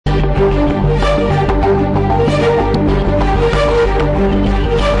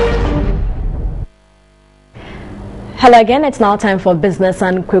Hello again, it's now time for business,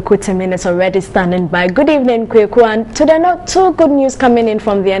 and Kweku Temin is already standing by. Good evening, Kweku, and today not too good news coming in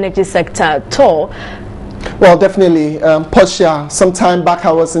from the energy sector at all. Well, definitely, Portia, some time back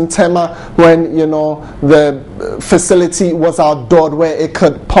I was in Tema when, the facility was outdoored where it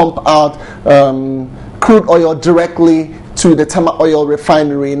could pump out crude oil directly to the Tema oil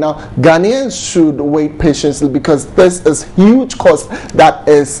refinery. Now, Ghanaians should wait patiently because this is huge cost that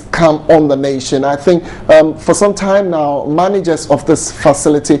is come on the nation. I think for some time now, managers of this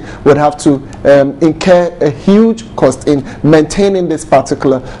facility would have to incur a huge cost in maintaining this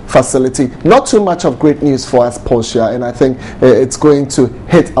particular facility. Not too much of great news for us, Portia, and I think it's going to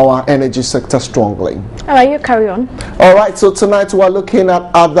hit our energy sector strongly. All right, you carry on. All right, so tonight we're looking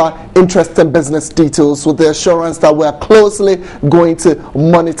at other interesting business details with the assurance that we're closely going to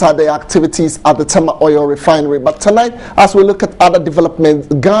monitor the activities at the Tema oil refinery. But tonight, as we look at other developments,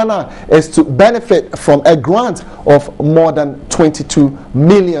 Ghana is to benefit from a grant of more than $22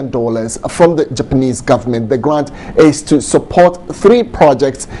 million from the Japanese government. The grant is to support 3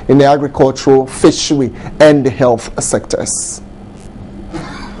 projects in the agricultural, fishery, and the health sectors.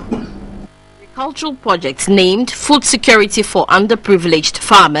 Agricultural project named Food Security for Underprivileged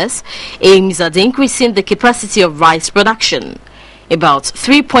Farmers aims at increasing the capacity of rice production. About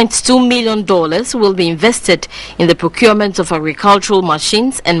 $3.2 million will be invested in the procurement of agricultural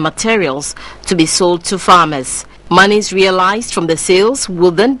machines and materials to be sold to farmers. Monies realized from the sales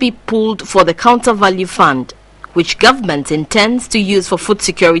will then be pooled for the Counter Value Fund, which government intends to use for food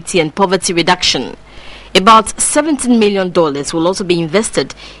security and poverty reduction. About $17 million will also be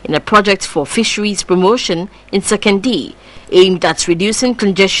invested in a project for fisheries promotion in Sekondi, aimed at reducing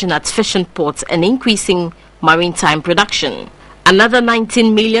congestion at fishing ports and increasing maritime production. Another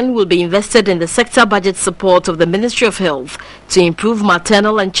 $19 million will be invested in the sector budget support of the Ministry of Health to improve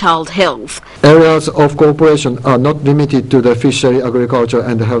maternal and child health. Areas of cooperation are not limited to the fishery, agriculture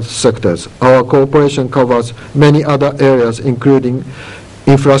and health sectors. Our cooperation covers many other areas including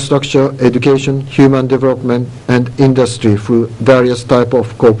infrastructure, education, human development and industry through various types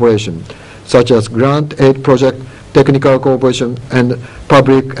of cooperation, such as grant aid project, technical cooperation and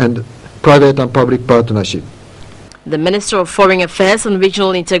private and public partnership. The Minister of Foreign Affairs and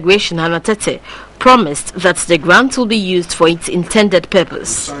Regional Integration, Hannah Tete, promised that the grant will be used for its intended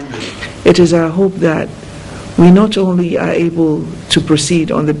purpose. It is our hope that we not only are able to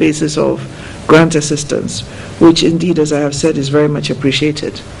proceed on the basis of grant assistance, which indeed, as I have said, is very much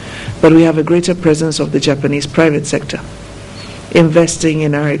appreciated, but we have a greater presence of the Japanese private sector investing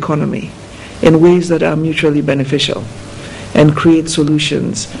in our economy in ways that are mutually beneficial and create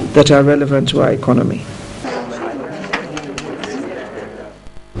solutions that are relevant to our economy.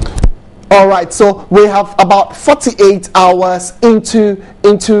 All right, so we have about 48 hours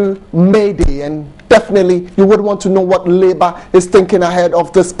into May Day, and definitely you would want to know what Labour is thinking ahead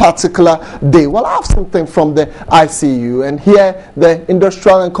of this particular day. Well, I have something from the ICU, and here the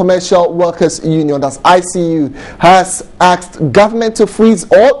Industrial and Commercial Workers Union, that's ICU, has asked government to freeze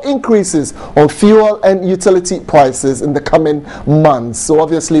all increases on fuel and utility prices in the coming months. So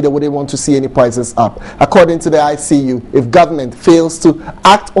obviously they wouldn't want to see any prices up. According to the ICU, if government fails to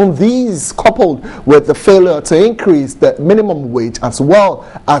act on these, coupled with the failure to increase the minimum wage as well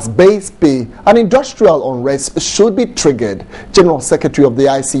as base pay, an industrial unrest should be triggered. General Secretary of the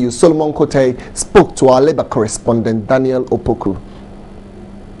ICU, Solomon Kote, spoke to our Labour correspondent, Daniel Opoku.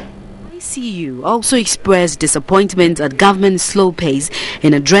 ICU also expressed disappointment at government's slow pace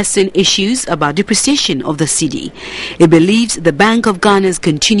in addressing issues about depreciation of the cedi. It believes the Bank of Ghana's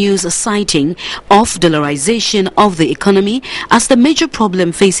continuous citing of dollarization of the economy as the major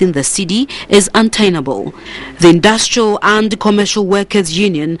problem facing the cedi is untenable. The Industrial and Commercial Workers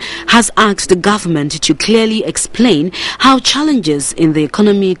Union has asked the government to clearly explain how challenges in the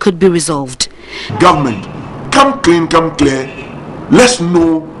economy could be resolved. Government, come clean, come clear. Let's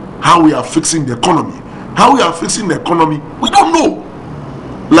know how we are fixing the economy. How we are fixing the economy, we don't know.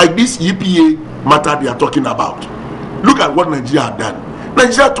 Like this EPA matter they are talking about. Look at what Nigeria had done.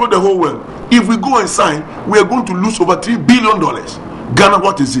 Nigeria told the whole world, if we go and sign, we are going to lose over $3 billion. Ghana,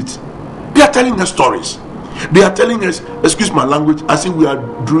 what is it? They are telling us stories. They are telling us, excuse my language, as if we are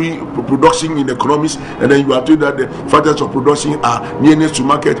doing production in economics, and then you are told that the factors of production are nearness to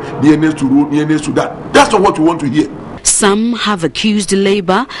market, nearness to road, nearness to that. That's not what we want to hear. Some have accused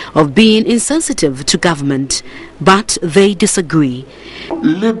Labour of being insensitive to government, but they disagree.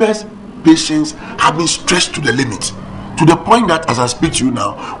 Labour's patience have been stretched to the limit, to the point that as I speak to you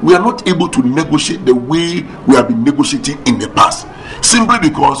now, we are not able to negotiate the way we have been negotiating in the past, simply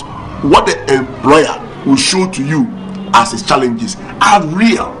because what the employer will show to you as its challenges are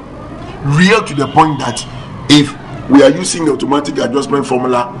real to the point that if we are using the automatic adjustment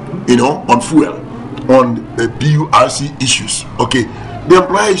formula, on fuel, on the PURC issues. Okay, the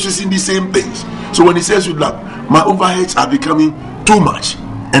employer is using the same things. So when he says to that, my overheads are becoming too much,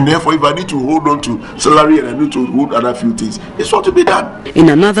 and therefore if I need to hold on to salary and I need to hold other few things, it's not to be done. In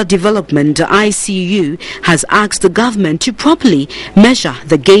another development, the ICU has asked the government to properly measure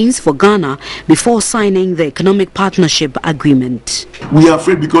the gains for Ghana before signing the economic partnership agreement. We are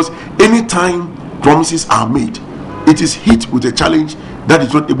afraid because anytime promises are made, it is hit with a challenge that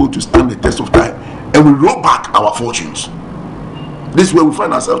is not able to stand the test of time, and we roll back our fortunes. This is where we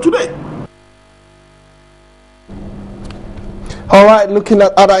find ourselves today. All right, looking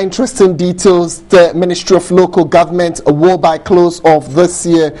at other interesting details, the Ministry of Local Government will by close of this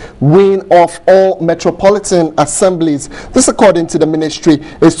year wean off all metropolitan assemblies. This, according to the ministry,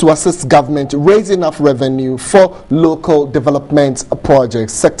 is to assist government raise enough revenue for local development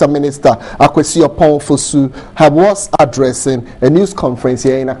projects. Sector Minister Akwesi Oppong-Fosu was addressing a news conference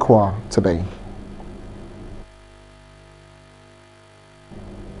here in Accra today.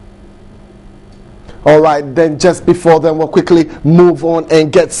 All right, then just before then, we'll quickly move on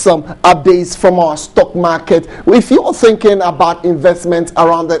and get some updates from our stock market. If you're thinking about investment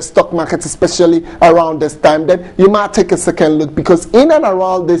around the stock market, especially around this time, then you might take a second look, because in and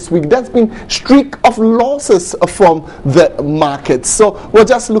around this week, there's been streak of losses from the market. So we'll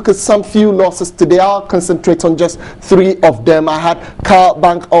just look at some few losses today. I'll concentrate on just 3 of them. I had Carl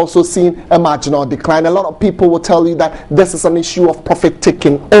Bank also seeing a marginal decline. A lot of people will tell you that this is an issue of profit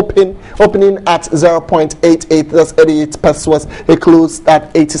taking. Opening at 0.88, that's 88 pesos. It closed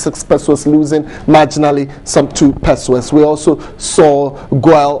at 86 pesos, losing marginally some 2 pesos. We also saw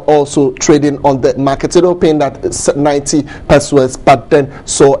Goil also trading on the market. It opened at 90 pesos, but then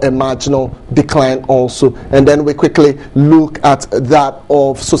saw a marginal decline also. And then we quickly look at that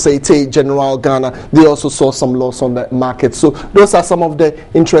of Societe Generale Ghana. They also saw some loss on the market. So those are some of the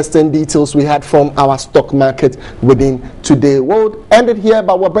interesting details we had from our stock market within today. We'll end it here,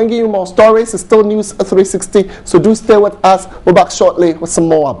 but we're bringing you more stories. It's still News 360, so do stay with us. We're back shortly with some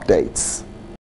more updates.